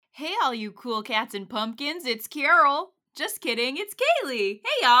Hey, all you cool cats and pumpkins, it's Carol. Just kidding, it's Kaylee.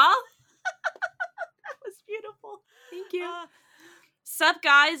 Hey, y'all. That was beautiful. Thank you. Sup,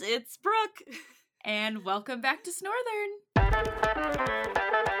 guys? It's Brooke. And welcome back to Snorthern.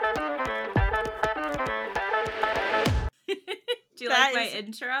 Do you like my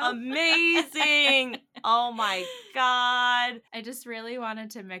intro? Amazing. Oh my God. I just really wanted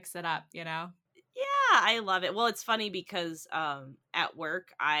to mix it up, you know? Yeah, I love it. Well, it's funny because at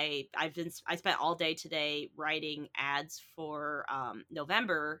work I spent all day today writing ads for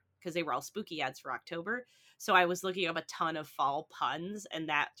November because they were all spooky ads for October. So I was looking up a ton of fall puns, and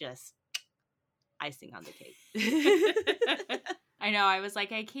that just icing on the cake. I know, I was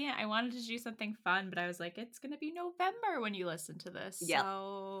like, I wanted to do something fun, but I was like, it's going to be November when you listen to this. Yep.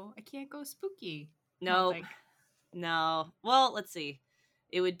 So I can't go spooky. No. Well, let's see.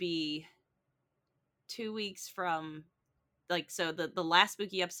 It would be 2 weeks from, like, so the last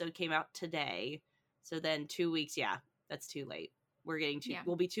spooky episode came out today. So then 2 weeks, yeah, that's too late. We're getting too,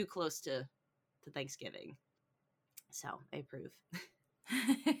 we'll be too close to Thanksgiving. So I approve.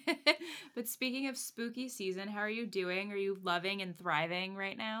 But speaking of spooky season, how are you doing? Are you loving and thriving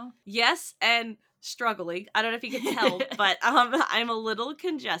right now? Yes, and struggling. I don't know if you can tell, but I'm a little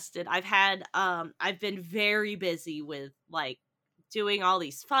congested. I've been very busy with like doing all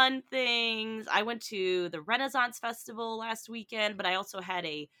these fun things. I went to the Renaissance Festival last weekend, but I also had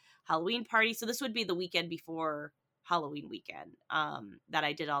a Halloween party. So this would be the weekend before Halloween weekend that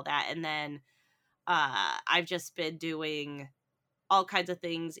I did all that. And then I've just been doing all kinds of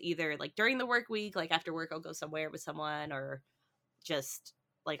things, either like during the work week, like after work I'll go somewhere with someone, or just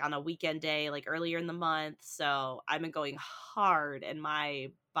like on a weekend day, like earlier in the month. So I've been going hard, and my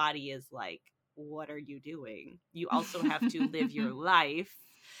body is like, what are you doing? You also have to live your life.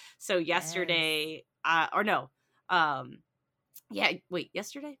 So yesterday,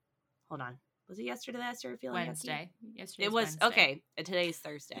 yesterday? Hold on. Was it yesterday that I started feeling Wednesday? Yucky? Yesterday. It was Wednesday. Okay, and today's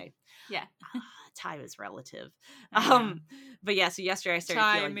Thursday. Yeah. Time is relative. But yeah, so yesterday I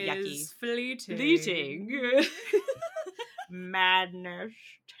started feeling yucky. Time is fleeting. Madness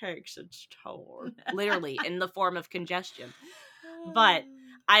takes its toll. Literally, in the form of congestion. But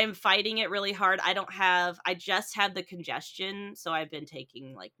I'm fighting it really hard. I just have the congestion, so I've been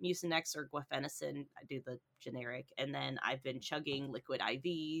taking like Mucinex or Guafenicin. I do the generic, and then I've been chugging liquid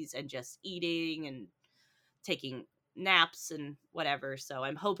IVs and just eating and taking naps and whatever. So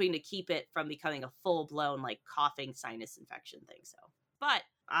I'm hoping to keep it from becoming a full-blown like coughing sinus infection thing. So, but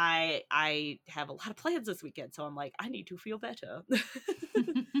I have a lot of plans this weekend, so I'm like, I need to feel better.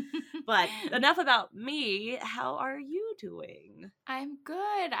 But enough about me. How are you doing? I'm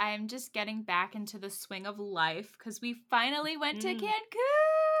good. I'm just getting back into the swing of life because we finally went to Cancun.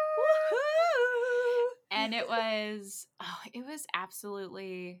 Woohoo! And it was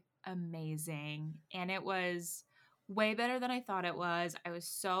absolutely amazing. And it was way better than I thought it was. I was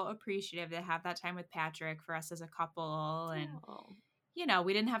so appreciative to have that time with Patrick for us as a couple. And, you know,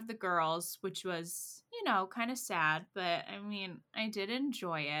 we didn't have the girls, which was, you know, kind of sad. But, I mean, I did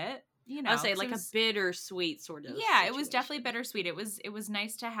enjoy it. You know, I would say like a bittersweet sort of. Yeah, situation. It was definitely bittersweet. It was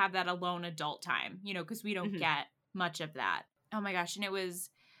nice to have that alone adult time, you know, because we don't get much of that. Oh my gosh, and it was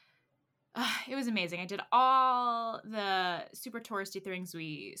amazing. I did all the super touristy things.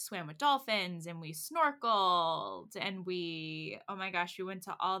 We swam with dolphins and we snorkeled, and we went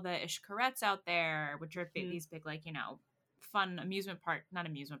to all the Ishkarets out there, which are these big, like, you know, fun not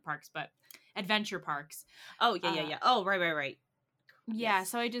amusement parks, but adventure parks. Oh yeah. Oh right. Yeah, yes.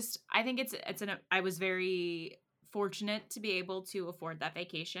 So I think I was very fortunate to be able to afford that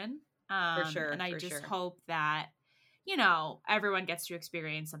vacation. For sure. And I just hope that, you know, everyone gets to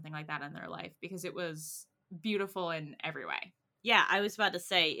experience something like that in their life, because it was beautiful in every way. Yeah, I was about to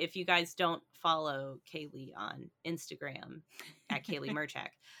say, if you guys don't follow Kaylee on Instagram at Kaylee Merchak,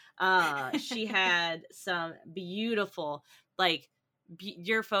 she had some beautiful, like,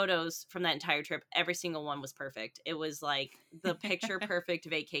 your photos from that entire trip. Every single one was perfect. It was like the picture perfect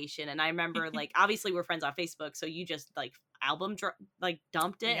vacation. And I remember, like, obviously we're friends on Facebook, so you just like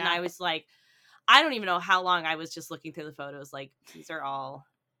dumped it. Yeah. And I was like, I don't even know how long I was just looking through the photos. Like, these are all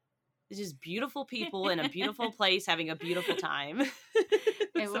just beautiful people in a beautiful place having a beautiful time.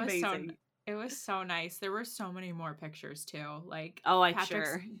 It was amazing. It was so nice. There were so many more pictures too. Like,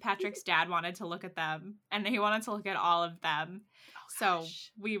 Patrick's dad wanted to look at them, and he wanted to look at all of them. So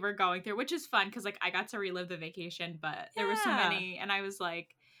we were going through, which is fun because, like, I got to relive the vacation, but there were so many, and I was like,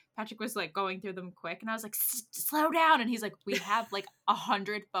 Patrick was like going through them quick, and I was like, slow down. And he's like, we have like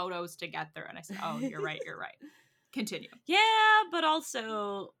 100 photos to get through. And I said, oh, you're right. Continue. Yeah, but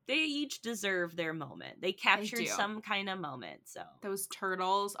also they each deserve their moment. They captured do. some kind of moment. So Those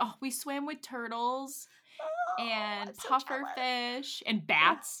turtles. Oh, we swam with turtles and I'm so puffer jealous. fish and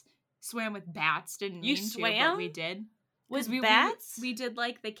bats. Swam with bats. Didn't You mean to, swam but we did. with We bats? we did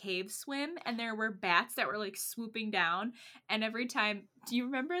like the cave swim, and there were bats that were like swooping down. And every time, do you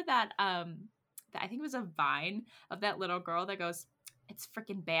remember that? I think it was a Vine of that little girl that goes, "It's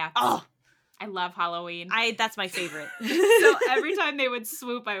freaking bats." Oh, I love Halloween. that's my favorite. So every time they would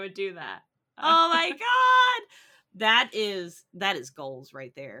swoop, I would do that. Oh my god. That is goals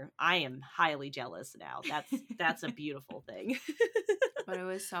right there. I am highly jealous now. That's a beautiful thing. But it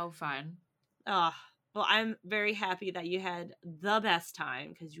was so fun. Oh, well, I'm very happy that you had the best time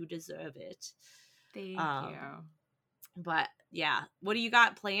because you deserve it. Thank you. But yeah, what do you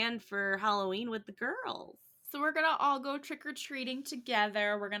got planned for Halloween with the girls? So we're gonna all go trick or treating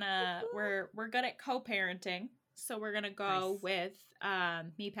together. We're good at co-parenting. So we're gonna go with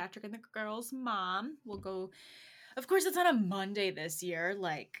me, Patrick, and the girls' mom. We'll go. Of course, it's on a Monday this year.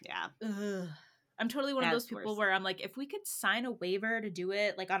 Like, Yeah, ugh. I'm totally one of those people where I'm like, if we could sign a waiver to do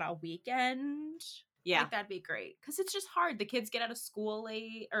it like on a weekend, yeah, like that'd be great. Because it's just hard. The kids get out of school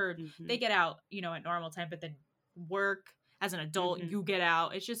late, or they get out, at normal time, but then work as an adult, you get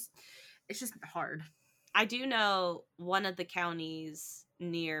out. It's just hard. I do know one of the counties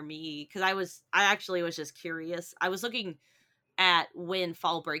near me because I actually was just curious. I was looking at when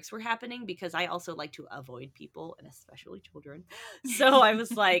fall breaks were happening because I also like to avoid people and especially children. So I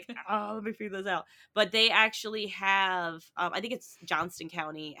was like, oh, let me figure this out. But they actually have, I think it's Johnston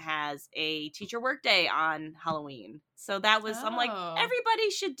County has a teacher work day on Halloween. So that was, I'm like,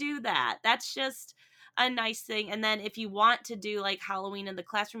 everybody should do that. That's just a nice thing. And then if you want to do like Halloween in the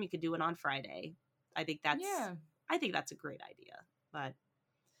classroom, you could do it on Friday. I think that's a great idea, but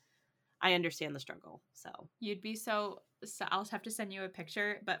I understand the struggle. So you'd be so I'll have to send you a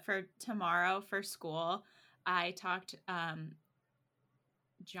picture, but for tomorrow for school, I talked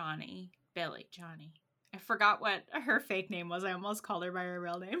Johnny. I forgot what her fake name was. I almost called her by her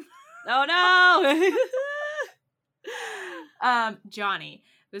real name. Oh no. Johnny.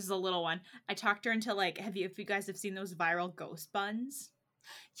 This is a little one. I talked her into like, if you guys have seen those viral ghost buns?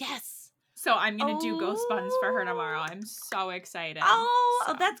 Yes. So I'm going to do ghost buns for her tomorrow. I'm so excited. Oh,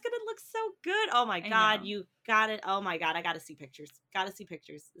 that's going to look so good. Oh my God. You got it. Oh my God. I got to see pictures.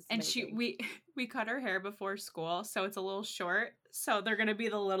 And we cut her hair before school. So it's a little short. So they're going to be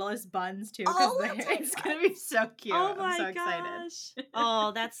the littlest buns too. Because it's going to be so cute. Oh my I'm so excited.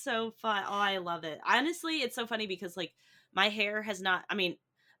 Oh, that's so fun. Oh, I love it. Honestly, it's so funny because like my hair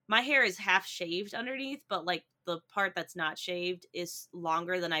my hair is half shaved underneath, but like the part that's not shaved is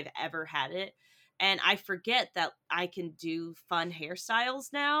longer than I've ever had it. And I forget that I can do fun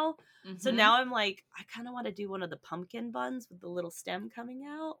hairstyles now. Mm-hmm. So now I'm like, I kind of want to do one of the pumpkin buns with the little stem coming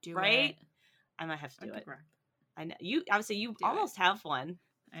out. Right? I might have to do it. I know. You obviously you almost have one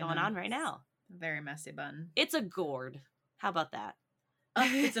going on right now. Very messy bun. It's a gourd. How about that?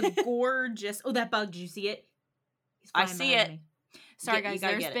 It's a gorgeous. Oh, that bug. Did you see it? I see it. Sorry, guys.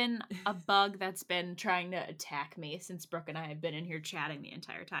 There's been a bug that's been trying to attack me since Brooke and I have been in here chatting the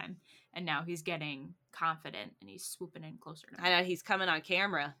entire time. And now he's getting confident and he's swooping in closer to me. I know. He's coming on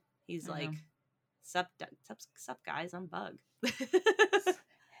camera. He's like, sup, guys. I'm Bug.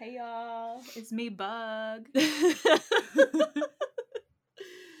 Hey, y'all. It's me, Bug.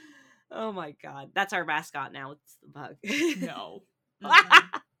 Oh, my God. That's our mascot now. It's the Bug. No.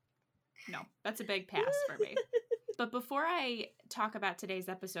 No, that's a big pass for me. But before I talk about today's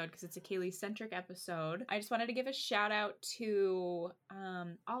episode, because it's a Kaylee-centric episode, I just wanted to give a shout out to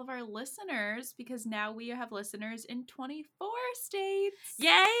all of our listeners, because now we have listeners in 24 states.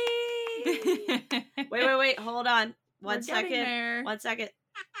 Yay! Wait. Hold on. One second.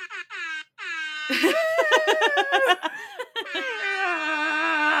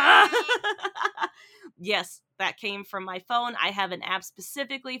 Yes, that came from my phone. I have an app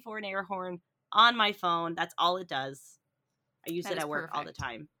specifically for an air horn on my phone. That's all it does. I use it at work all the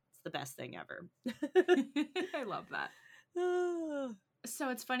time. It's the best thing ever. I love that. So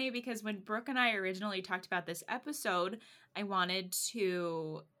it's funny because when Brooke and I originally talked about this episode, I wanted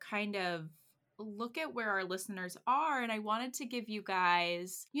to kind of look at where our listeners are, and I wanted to give you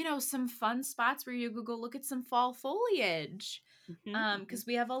guys, some fun spots where you could go look at some fall foliage. Because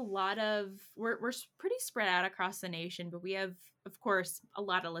we have a lot of, we're pretty spread out across the nation, but we have, of course, a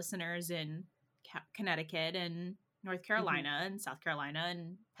lot of listeners in Connecticut and North Carolina and South Carolina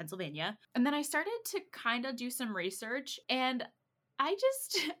and Pennsylvania. And then I started to kind of do some research, and I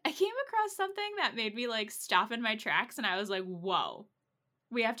came across something that made me like stop in my tracks, and I was like, whoa,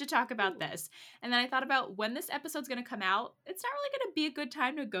 We have to talk about this. And then I thought about when this episode's going to come out. It's not really going to be a good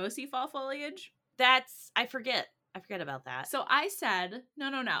time to go see fall foliage. I forget about that. So I said,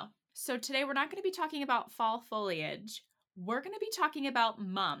 no. So today we're not going to be talking about fall foliage. We're going to be talking about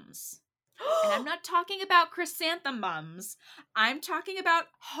mums. And I'm not talking about chrysanthemum mums. I'm talking about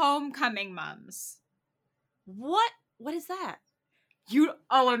homecoming mums. What is that?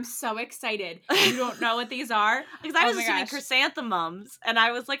 I'm so excited. You don't know what these are? Because I was assuming chrysanthemums, and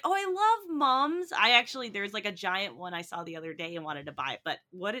I was like, oh, I love mums. There's like a giant one I saw the other day and wanted to buy it, but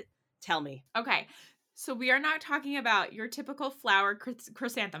tell me. Okay, so we are not talking about your typical flower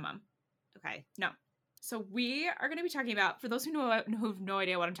chrysanthemum. Okay. No. So we are going to be talking about, for those who have no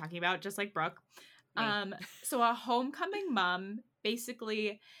idea what I'm talking about, just like Brooke. So a homecoming mum,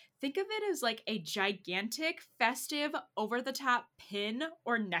 basically, think of it as like a gigantic, festive, over-the-top pin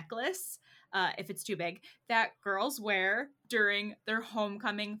or necklace, if it's too big, that girls wear during their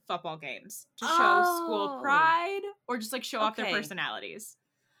homecoming football games to show school pride or just like show off their personalities.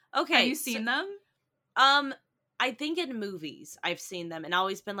 Okay. Have you seen them? I think in movies I've seen them and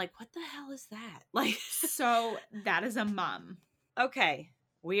always been like, what the hell is that? Like, so that is a mum. Okay.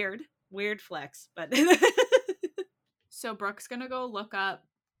 Weird flex, but. So Brooke's gonna go look up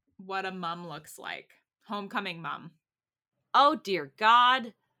what a mum looks like. Homecoming mum. Oh dear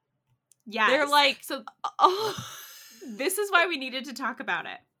God. Yeah. They're like, so this is why we needed to talk about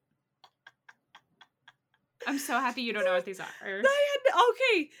it. I'm so happy you don't know what these are.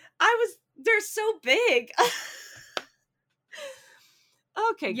 Okay. They're so big.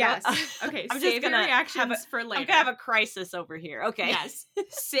 Okay. Yes. Okay. I'm save your reactions for later. I'm gonna have a crisis over here. Okay. Yes.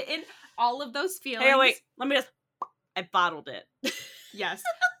 Sit in all of those feelings. Hey, wait. I bottled it. Yes.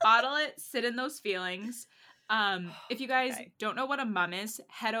 Bottle it. Sit in those feelings. If you guys don't know what a mum is,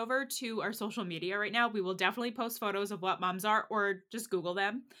 head over to our social media right now. We will definitely post photos of what mums are, or just Google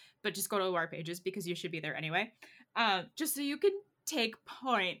them, but just go to our pages because you should be there anyway. Just so you can take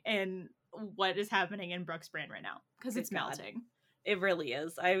point in what is happening in Brooke's brain right now, because it's melting. It really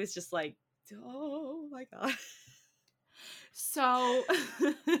is. I was just like, oh my God. So,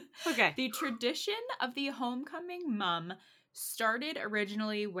 okay. The tradition of the homecoming mum started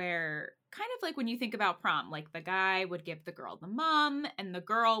originally where, kind of like when you think about prom, like the guy would give the girl the mum and the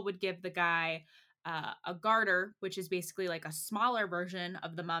girl would give the guy a garter, which is basically like a smaller version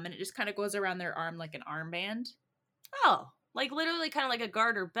of the mum, and it just kind of goes around their arm like an armband. Oh, like literally kind of like a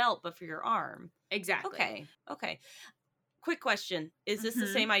garter belt, but for your arm. Exactly. Okay. Quick question. Is this the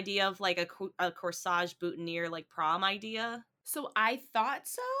same idea of like a corsage boutonniere, like prom idea? So I thought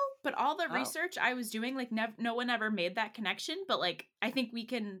so, but all the research I was doing, like no one ever made that connection. But like, I think we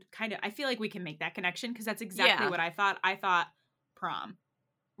can I feel like we can make that connection because that's exactly what I thought. I thought prom.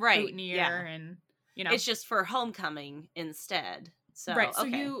 Right. Boutonniere and, you know. It's just for homecoming instead. So, right. So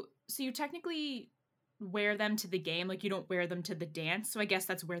you technically wear them to the game. Like you don't wear them to the dance. So I guess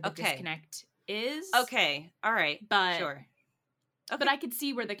that's where the disconnect is. Okay. All right. But sure. Okay. But I could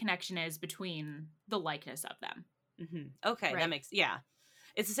see where the connection is between the likeness of them. Mm-hmm. Okay, that makes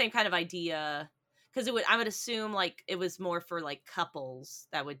it's the same kind of idea because I would assume like it was more for like couples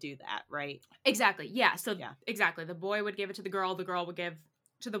that would do that, right? Exactly. Yeah. So exactly, the boy would give it to the girl would give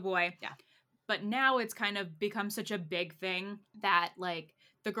to the boy. Yeah. But now it's kind of become such a big thing that like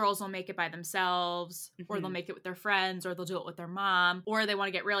the girls will make it by themselves, or they'll make it with their friends, or they'll do it with their mom, or they want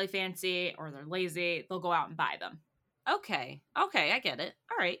to get really fancy, or they're lazy, they'll go out and buy them. Okay, I get it.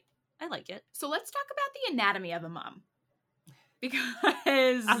 All right, I like it. So let's talk about the anatomy of a mom. Because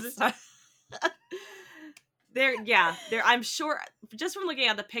I'm sure just from looking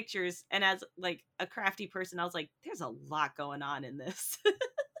at the pictures and as like a crafty person, I was like, there's a lot going on in this.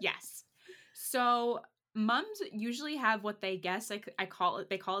 Yes. So mums usually have what they guess they call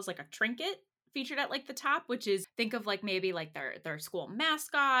as like a trinket featured at like the top, which is, think of like maybe like their school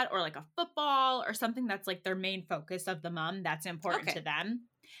mascot or like a football or something that's like their main focus of the mum that's important to them.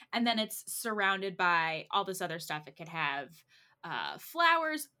 And then it's surrounded by all this other stuff. It could have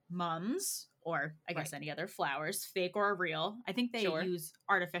flowers, mums, or I guess any other flowers, fake or real. I think they use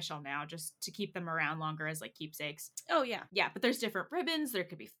artificial now just to keep them around longer as like keepsakes. Oh, yeah. Yeah, but there's different ribbons. There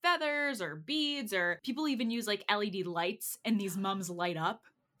could be feathers or beads, or people even use like LED lights and these mums light up.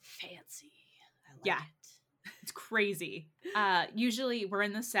 Fancy. I like it. It's crazy. Usually we're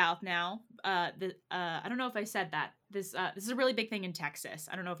in the South now. I don't know if I said that. This is a really big thing in Texas.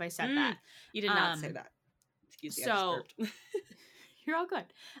 I don't know if I said that. You did not say that. Excuse me. So you're all good.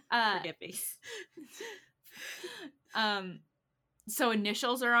 Forgive me. So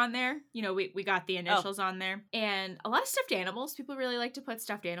initials are on there. You know, we got the initials on there. And a lot of stuffed animals. People really like to put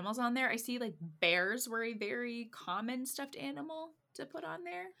stuffed animals on there. I see like bears were a very common stuffed animal. to put on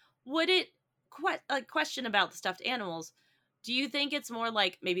there. Would it, question about the stuffed animals, do you think it's more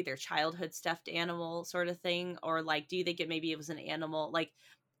like maybe their childhood stuffed animal sort of thing? Or like, do you think it was an animal, like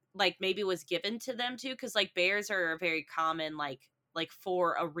maybe was given to them too? Because like bears are very common, like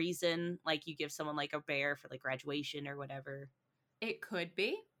for a reason, like you give someone like a bear for like graduation or whatever. It could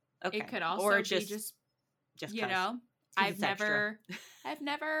be. Okay. It could also or be just you know, I've never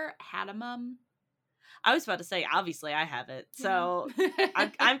had a mum. I was about to say, obviously I haven't. So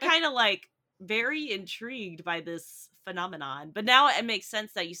I'm kind of like very intrigued by this phenomenon. But now it makes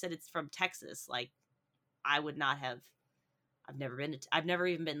sense that you said it's from Texas. Like I would not have, I've never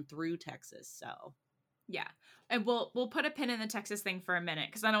even been through Texas. So yeah. And we'll put a pin in the Texas thing for a minute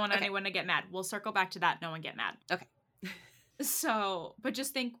because I don't want anyone to get mad. We'll circle back to that. No one get mad. Okay. So, but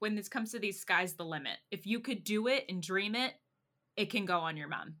just think when this comes to these, sky's the limit. If you could do it and dream it, it can go on your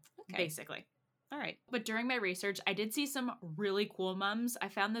mum, basically. All right. But during my research, I did see some really cool mums. I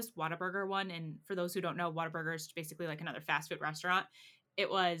found this Whataburger one. And for those who don't know, Whataburger is basically like another fast food restaurant. It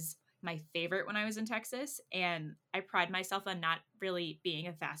was my favorite when I was in Texas. And I pride myself on not really being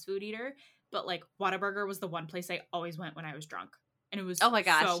a fast food eater. But like Whataburger was the one place I always went when I was drunk. And it was oh my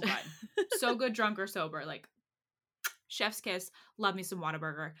gosh. so good. So good, drunk or sober. Like, chef's kiss. Love me some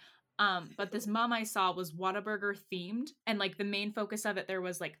Whataburger. But this mom I saw was Whataburger themed, and like the main focus of it, there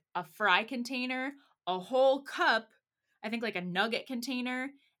was like a fry container, a whole cup, I think like a nugget container,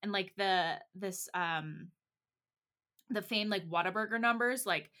 and like the famed like Whataburger numbers.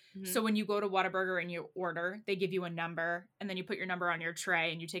 Like, so when you go to Whataburger and you order, they give you a number, and then you put your number on your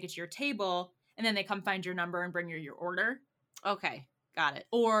tray and you take it to your table, and then they come find your number and bring you your order. Okay, got it.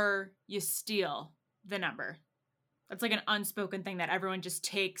 Or you steal the number. That's like an unspoken thing that everyone just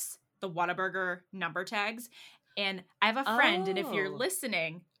takes the Whataburger number tags. And I have a friend, and if you're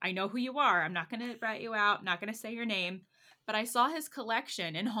listening, I know who you are. I'm not going to rat you out, not going to say your name. But I saw his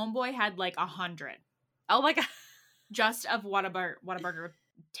collection, and homeboy had like 100. Oh my God. Just of Whataburger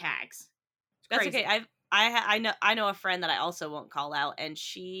tags. That's crazy. Okay. I know a friend that I also won't call out, and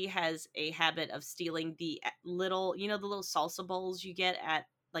she has a habit of stealing the little, the little salsa bowls you get at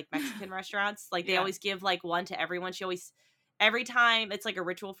like Mexican restaurants. Like they always give like one to everyone. She always, every time, it's like a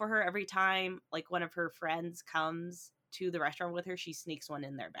ritual for her. Every time like one of her friends comes to the restaurant with her, she sneaks one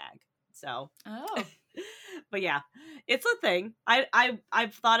in their bag. So, but yeah, it's a thing.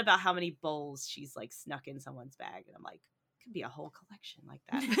 I've thought about how many bowls she's like snuck in someone's bag, and I'm like, it could be a whole collection like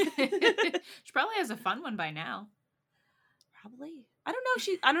that. She probably has a fun one by now. Probably. I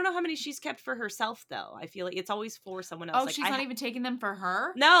don't know how many she's kept for herself though. I feel like it's always for someone else. Oh, like, she's not even taking them for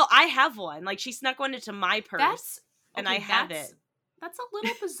her? No, I have one. Like she snuck one into my purse. And I have it. That's a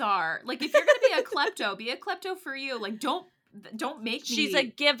little bizarre. Like if you're gonna be a klepto, be a klepto for you. Like don't make me. She's a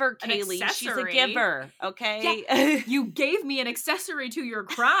giver, Kaylee. She's a giver. Okay. Yeah, you gave me an accessory to your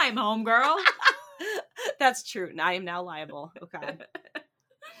crime, homegirl. That's true. I am now liable. Okay.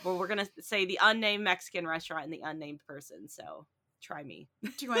 Well, we're gonna say the unnamed Mexican restaurant and the unnamed person. So try me.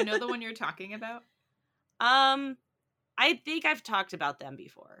 Do I know the one you're talking about? I think I've talked about them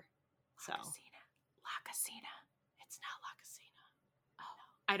before. So La Casina. It's not La Casina. Oh,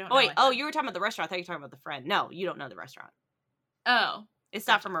 I don't know. Wait. Oh, you were talking about the restaurant. I thought you were talking about the friend. No, you don't know the restaurant. Oh, it's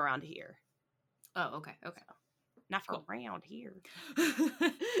not from around here. Oh, okay. So, not from around here.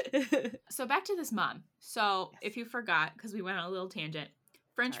 So back to this mom. So if you forgot, because we went on a little tangent,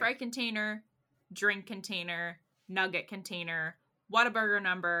 French fry container, drink container, nugget container, Whataburger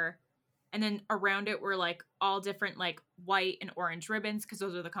number, and then around it were like all different like white and orange ribbons because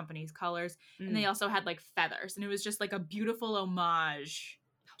those are the company's colors. And they also had like feathers, and it was just like a beautiful homage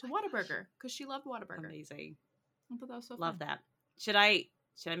to Whataburger because she loved Whataburger. Amazing. I thought that was so Love fun. that. Should I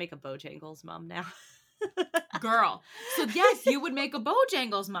make a Bojangles mom now? Girl. So yes, you would make a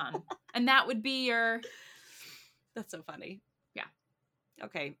Bojangles mom, and that would be your. That's so funny. Yeah.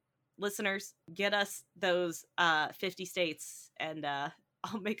 Okay, listeners, get us those 50 states, and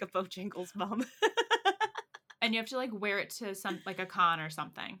I'll make a Bojangles mom. And you have to like wear it to some like a con or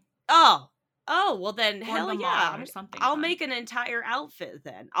something. Oh, well then, or hell the yeah, or something. I'll make an entire outfit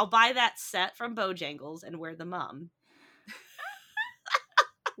then. I'll buy that set from Bojangles and wear the mum.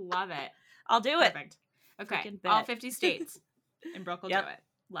 Love it. I'll do it. Perfect. Okay, all 50 states, and Brooke will do it.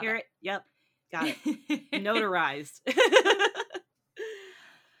 Love it. Yep, got it. Notarized.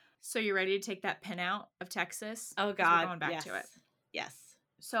 So you ready to take that pin out of Texas? Oh God, we're going back to it. Yes.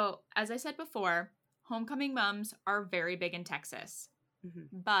 So as I said before, homecoming moms are very big in Texas,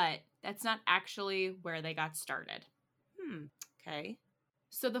 but that's not actually where they got started. Okay.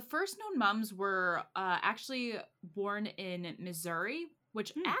 So the first known moms were actually born in Missouri,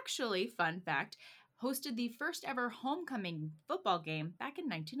 which actually, fun fact, hosted the first ever homecoming football game back in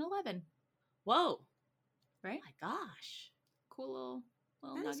 1911. Whoa. Right? Oh my gosh. Cool little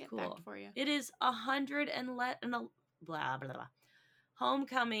That is nugget cool. fact for you. It is 100 and blah, blah, blah.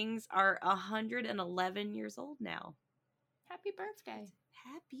 Homecomings are 111 years old now. Happy birthday.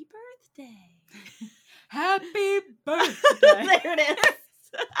 Happy birthday. Happy birthday. There it is.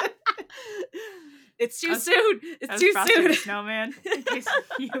 It's too soon. It's too soon. Snowman. In case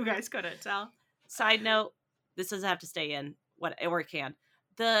you guys couldn't tell. Side note, this doesn't have to stay in, or it can.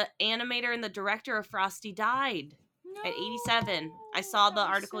 The animator and the director of Frosty died at 87. I saw the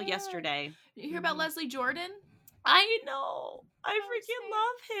article yesterday. Did you hear about Leslie Jordan? I know. I freaking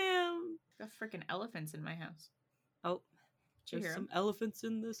love him. Got freaking elephants in my house. Oh, there's some elephants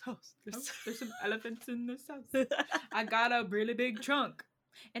in this house. There's some elephants in this house. I got a really big trunk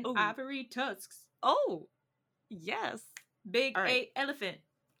and ivory tusks. Oh, yes. Big elephant.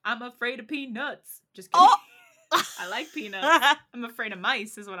 I'm afraid of peanuts. Just kidding. Oh! I like peanuts. I'm afraid of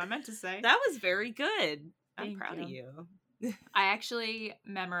mice is what I meant to say. That was very good. I'm Thank proud you. of you. I actually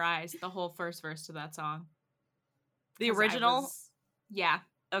memorized the whole first verse to that song. The original? Yeah.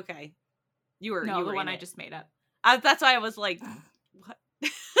 Okay. You were the one I just made up. That's why I was like, what?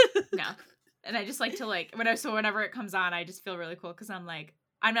 No. And I just like to whenever it comes on, I just feel really cool because I'm like,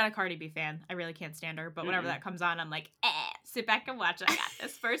 I'm not a Cardi B fan. I really can't stand her. But whenever that comes on, I'm like, sit back and watch it. I got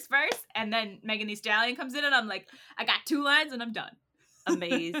this first verse. And then Megan Thee Stallion comes in and I'm like, I got 2 lines and I'm done.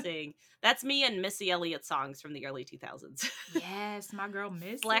 Amazing. That's me and Missy Elliott songs from the early 2000s. Yes, my girl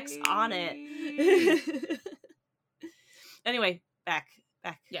Missy. Flex on it. Anyway, back.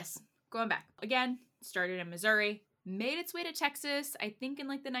 Yes, going back. Again, started in Missouri, made its way to Texas, I think in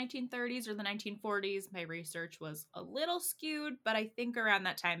like the 1930s or the 1940s. My research was a little skewed, but I think around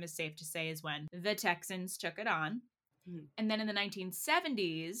that time is safe to say is when the Texans took it on. Mm. And then in the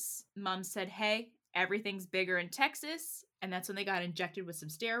 1970s, Mom said, hey, everything's bigger in Texas. And that's when they got injected with some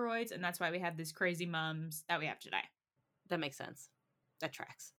steroids. And that's why we have these crazy mums that we have today. That makes sense. That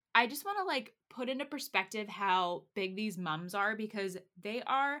tracks. I just want to put into perspective how big these mums are because they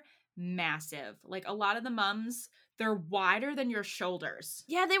are massive. Like a lot of the mums, they're wider than your shoulders.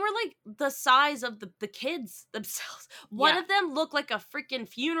 Yeah, they were like the size of the kids themselves. One of them looked like a freaking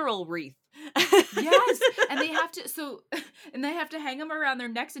funeral wreath. Yes, and they have to hang them around their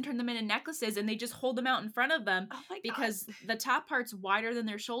necks and turn them into necklaces, and they just hold them out in front of them because the top part's wider than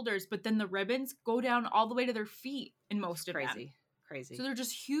their shoulders, but then the ribbons go down all the way to their feet in most of them. Crazy. So they're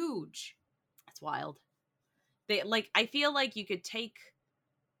just huge. That's wild. They I feel like you could take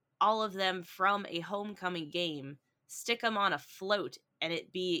all of them from a homecoming game, stick them on a float, and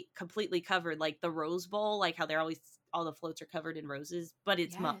it be completely covered, like the Rose Bowl, like how they're always all the floats are covered in roses, but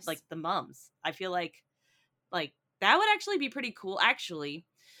it's like the mums. I feel like that would actually be pretty cool, actually,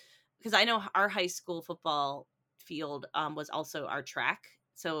 because I know our high school football field was also our track.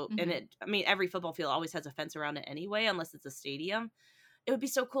 So, and every football field always has a fence around it anyway, unless it's a stadium. It would be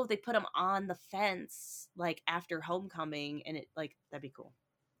so cool if they put them on the fence, after homecoming, and that'd be cool.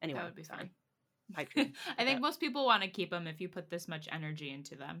 Anyway, that would be fun. I think most people want to keep them if you put this much energy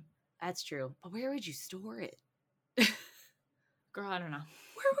into them. That's true. But where would you store it? Girl, I don't know.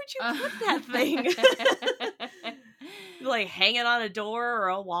 Where would you put that thing? Hang it on a door or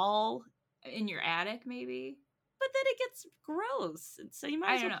a wall? In your attic, maybe? But then it gets gross. So you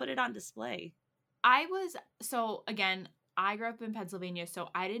might as well put it on display. I grew up in Pennsylvania, so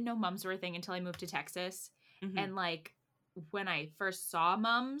I didn't know mums were a thing until I moved to Texas. Mm-hmm. And when I first saw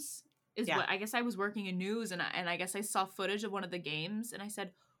mums what I guess I was working in news and I guess I saw footage of one of the games and I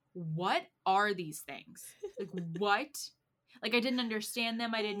said, what are these things? What? I didn't understand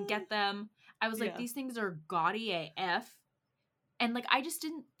them. I didn't get them. I was like, these things are gaudy AF. And I just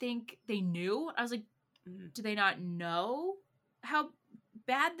didn't think they knew. I was like, do they not know how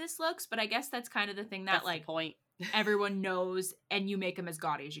bad this looks? But I guess that's kind of the thing that the point. Everyone knows and you make them as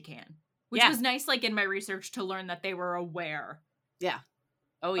gaudy as you can. Which was nice, in my research to learn that they were aware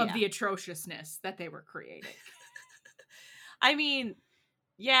of the atrociousness that they were creating. I mean,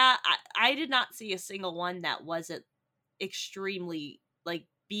 I did not see a single one that wasn't extremely,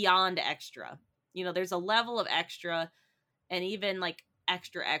 beyond extra. There's a level of extra, and even,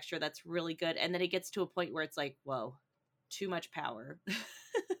 extra that's really good. And then it gets to a point where it's whoa, too much power.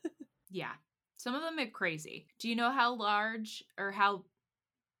 Yeah. Some of them are crazy. Do you know how large or how...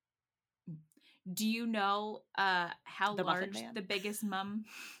 Do you know how large the biggest mum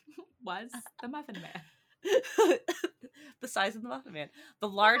was? The Muffin Man. The size of the Muffin Man. The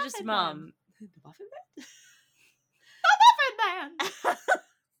largest mum. The Muffin Man? The Muffin Man!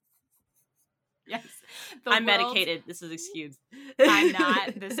 Yes. I'm medicated. This is excused. I'm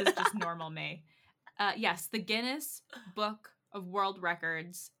not. This is just normal me. Yes, the Guinness Book of World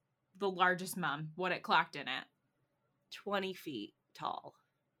Records, the largest mum, what it clocked in at. 20 feet tall.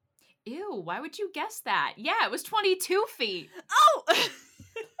 Ew, why would you guess that? Yeah, it was 22 feet. Oh!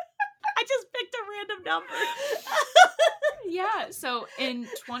 I just picked a random number. Yeah, so in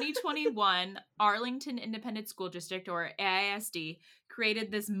 2021, Arlington Independent School District, or AISD,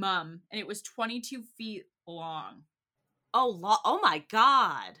 created this mum, and it was 22 feet long. Oh my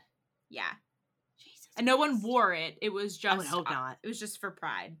God. Yeah. Jesus And no one Christ. wore it. It was just I would hope not. It was just for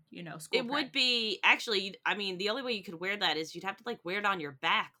pride, school It pride. would be, actually, I mean, the only way you could wear that is you'd have to, like, wear it on your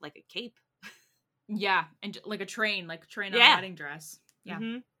back like a cape. Yeah, and like a train on a wedding dress. Yeah.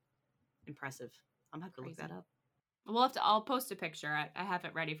 Mm-hmm. Impressive. I'm gonna have to look Crazy. that up. I'll post a picture. I have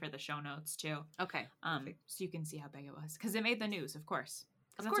it ready for the show notes too. Okay. So you can see how big it was. Because it made the news, of course.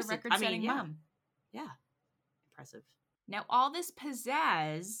 Of That's course a record-setting mum. Yeah. Impressive. Now, all this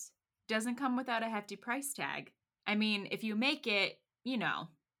pizzazz doesn't come without a hefty price tag. I mean, if you make it,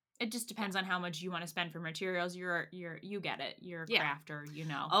 it just depends on how much you want to spend for materials. You get it. You're a crafter,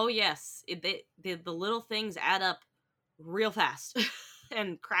 Oh yes, the little things add up real fast,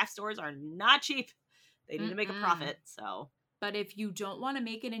 and craft stores are not cheap. They need to make a profit. So, but if you don't want to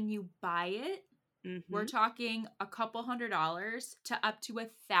make it and you buy it, we're talking a couple $100s to up to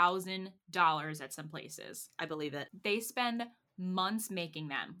 $1,000 at some places. I believe it. They spend months making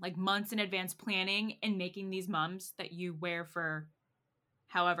them, like months in advance planning and making these mums that you wear for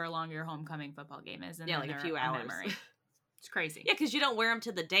however long your homecoming football game is. And yeah, like a few hours. Memory. It's crazy. Yeah, because you don't wear them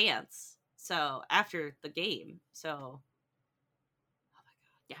to the dance. So after the game. So, oh my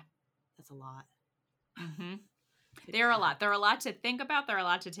God. Yeah. That's a lot. Mm-hmm. They're a lot. They're a lot to think about. They're a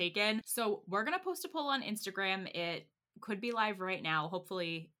lot to take in. So we're going to post a poll on Instagram. It could be live right now.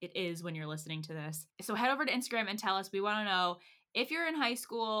 Hopefully it is when you're listening to this. So head over to Instagram and tell us. We want to know if you're in high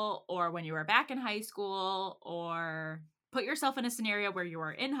school or when you were back in high school, or put yourself in a scenario where you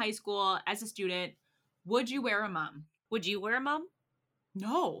were in high school as a student. Would you wear a mum? Would you wear a mum?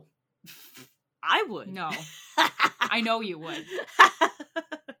 No. I would. No. I know you would.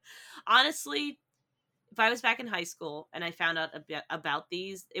 Honestly, if I was back in high school and I found out about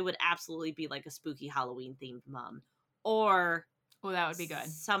these, it would absolutely be like a spooky Halloween themed mum, or that would be good.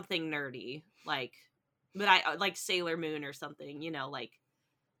 Something nerdy, like Sailor Moon or something, like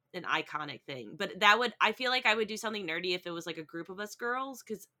an iconic thing. But I feel like I would do something nerdy if it was like a group of us girls,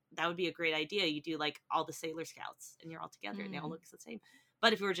 because that would be a great idea. You do like all the Sailor Scouts and you're all together and they all look the same.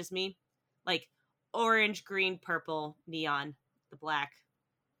 But if it were just me, like orange, green, purple, neon, the black,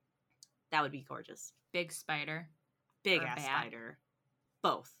 that would be gorgeous. Big spider. Big ass spider.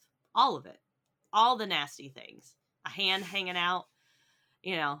 Both. All of it. All the nasty things. A hand hanging out.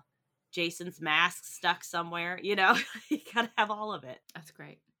 Jason's mask stuck somewhere. You gotta have all of it. That's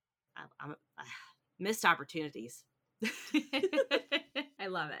great. I'm missed opportunities. I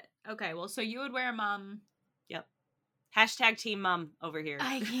love it. Okay, well, so you would wear a mum. Yep. Hashtag team mum over here.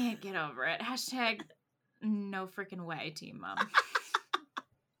 I can't get over it. Hashtag no freaking way, team mum.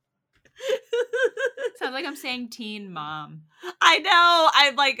 Sounds like I'm saying teen mom. I know.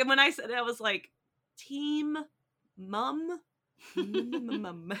 I like when I said it, I was like, team mum.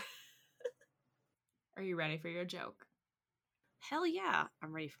 Mum. Are you ready for your joke? Hell yeah,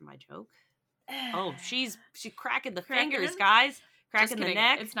 I'm ready for my joke. Oh, she's cracking the fingers, guys. Cracking the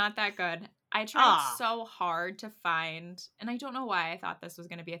neck. It's not that good. I tried so hard to find, and I don't know why I thought this was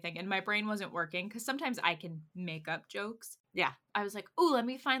going to be a thing, and my brain wasn't working, because sometimes I can make up jokes. Yeah. I was like, ooh, let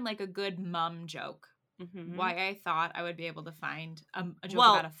me find like a good mum joke. Mm-hmm. Why I thought I would be able to find a joke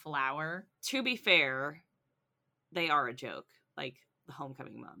about a flower. To be fair, they are a joke. Like the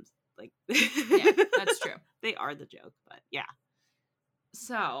homecoming mums. Like yeah, that's true. They are the joke, but yeah.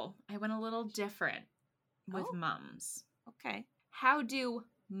 So I went a little different with mums. Okay. How do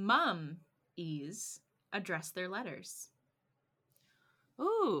mummies address their letters?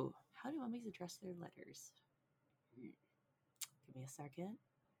 Ooh, how do mummies address their letters? Give me a second.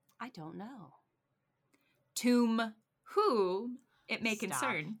 I don't know. Tomb who it may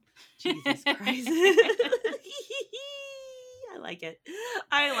concern. Jesus Christ. I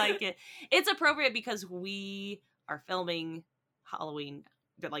like it. It's appropriate because we are filming Halloween,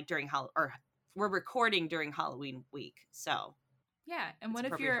 like during or we're recording during Halloween week. So yeah, and what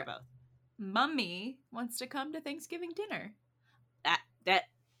if your mummy wants to come to Thanksgiving dinner? That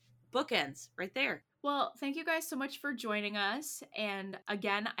bookends right there. Well, thank you guys so much for joining us. And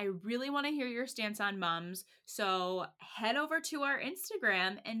again, I really want to hear your stance on mums. So head over to our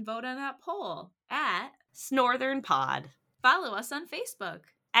Instagram and vote on that poll at Snorthern Pod. Follow us on Facebook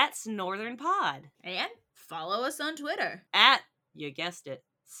at Snorthern Pod. And follow us on Twitter at, you guessed it,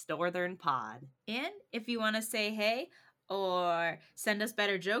 @SnorthernPod. And if you want to say hey or send us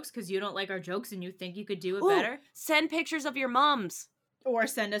better jokes because you don't like our jokes and you think you could do it better. Send pictures of your mums. Or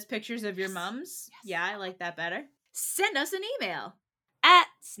send us pictures of your mums. Yes. Yeah, I like that better. Send us an email.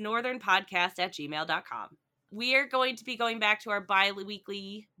 @snorthernpodcast@gmail.com. We are going to be going back to our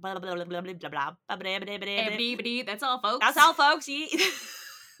bi-weekly blah, blah, blah, blah, blah, blah, blah, blah, blah, blah, blah. That's all, folks. That's all, folks.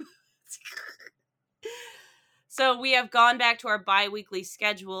 So we have gone back to our bi-weekly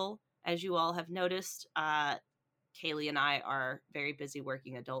schedule. As you all have noticed, Kaylee and I are very busy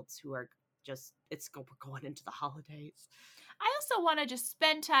working adults who are just, we're going into the holidays. I also want to just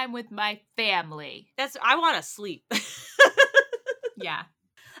spend time with my family. I want to sleep. Yeah.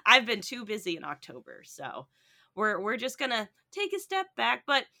 I've been too busy in October, so we're just gonna take a step back,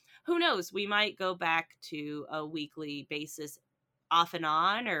 but who knows, we might go back to a weekly basis off and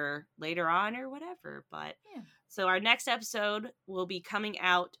on or later on or whatever. But yeah. So our next episode will be coming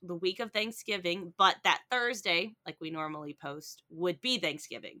out the week of Thanksgiving, but that Thursday, like we normally post, would be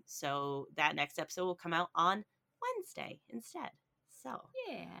Thanksgiving. So that next episode will come out on Wednesday instead. So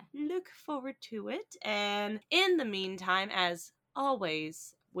yeah, look forward to it. And in the meantime, as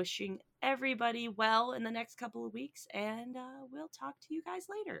always, wishing everybody well in the next couple of weeks, and we'll talk to you guys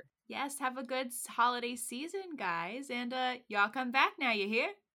later. Yes, have a good holiday season, guys, and y'all come back now, you hear?